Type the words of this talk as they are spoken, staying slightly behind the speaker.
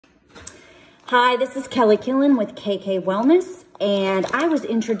Hi, this is Kelly Killen with KK Wellness, and I was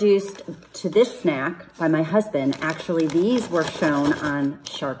introduced to this snack by my husband. Actually, these were shown on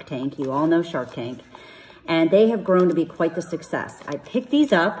Shark Tank. You all know Shark Tank, and they have grown to be quite the success. I picked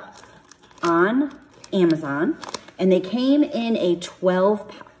these up on Amazon, and they came in a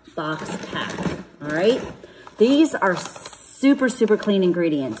 12-box pack, all right? These are super, super clean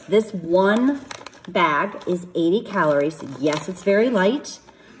ingredients. This one bag is 80 calories. Yes, it's very light.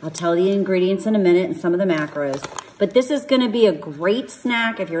 I'll tell you the ingredients in a minute and some of the macros, but this is gonna be a great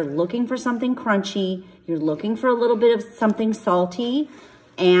snack if you're looking for something crunchy, you're looking for a little bit of something salty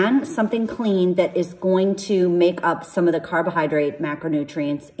and something clean that is going to make up some of the carbohydrate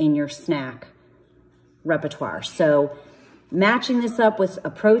macronutrients in your snack repertoire. So matching this up with a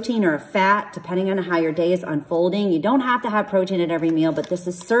protein or a fat, depending on how your day is unfolding. You don't have to have protein at every meal, but this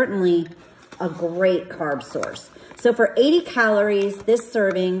is certainly a great carb source. So for 80 calories, this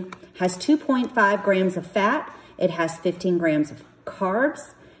serving has 2.5 grams of fat, it has 15 grams of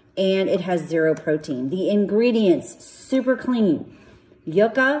carbs, and it has 0 protein. The ingredients, super clean.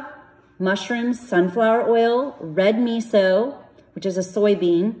 Yuca, mushrooms, sunflower oil, red miso, which is a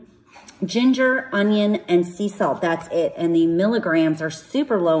soybean, ginger, onion, and sea salt. That's it. And the milligrams are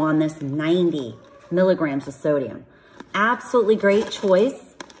super low on this, 90 milligrams of sodium. Absolutely great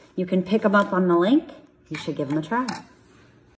choice. You can pick them up on the link. You should give them a try.